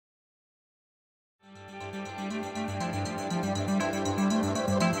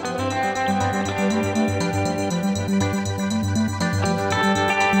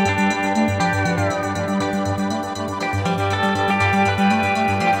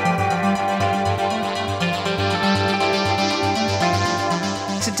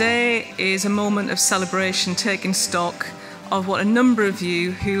today is a moment of celebration, taking stock of what a number of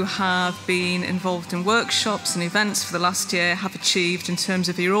you who have been involved in workshops and events for the last year have achieved in terms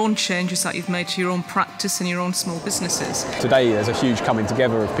of your own changes that you've made to your own practice and your own small businesses. Today there's a huge coming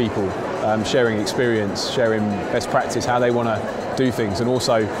together of people, sharing experience, sharing best practice, how they want to do things, and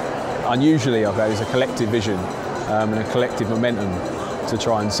also unusually there's a collective vision and a collective momentum to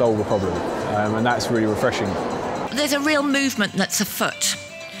try and solve a problem, and that's really refreshing. There's a real movement that's afoot.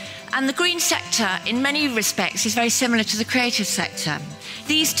 And the green sector, in many respects, is very similar to the creative sector.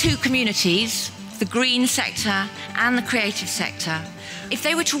 These two communities, the green sector and the creative sector, if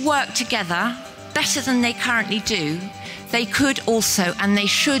they were to work together better than they currently do, they could also, and they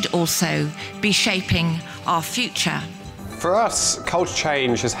should also, be shaping our future. For us, culture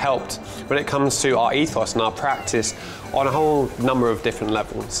change has helped when it comes to our ethos and our practice on a whole number of different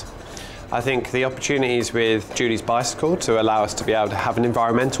levels. I think the opportunities with Julie's Bicycle to allow us to be able to have an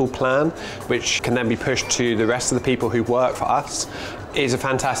environmental plan which can then be pushed to the rest of the people who work for us is a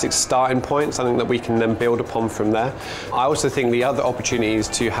fantastic starting point, something that we can then build upon from there. I also think the other opportunities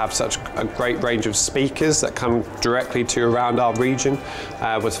to have such a great range of speakers that come directly to around our region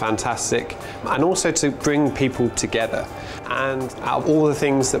was fantastic, and also to bring people together. And out of all the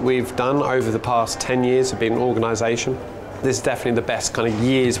things that we've done over the past 10 years of being an organisation, this is definitely the best kind of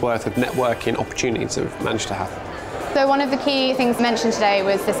year's worth of networking opportunities that we've managed to have. So one of the key things mentioned today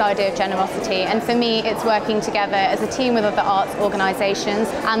was this idea of generosity, and for me it's working together as a team with other arts organisations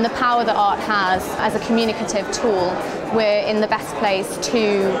and the power that art has as a communicative tool. We're in the best place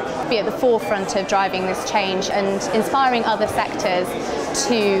to be at the forefront of driving this change and inspiring other sectors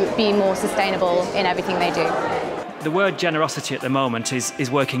to be more sustainable in everything they do. The word generosity at the moment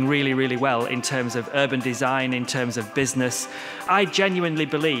is working really, really well in terms of urban design, in terms of business. I genuinely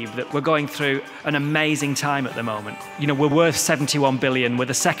believe that we're going through an amazing time at the moment. You know, we're worth 71 billion, we're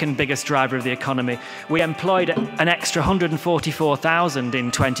the second biggest driver of the economy. We employed an extra 144,000 in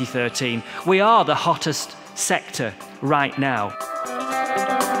 2013. We are the hottest sector right now.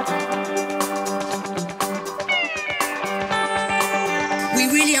 We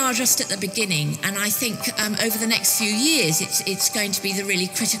really are just at the beginning, and I think over the next few years it's going to be the really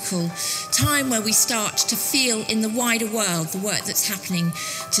critical time where we start to feel in the wider world the work that's happening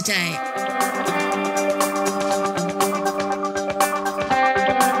today.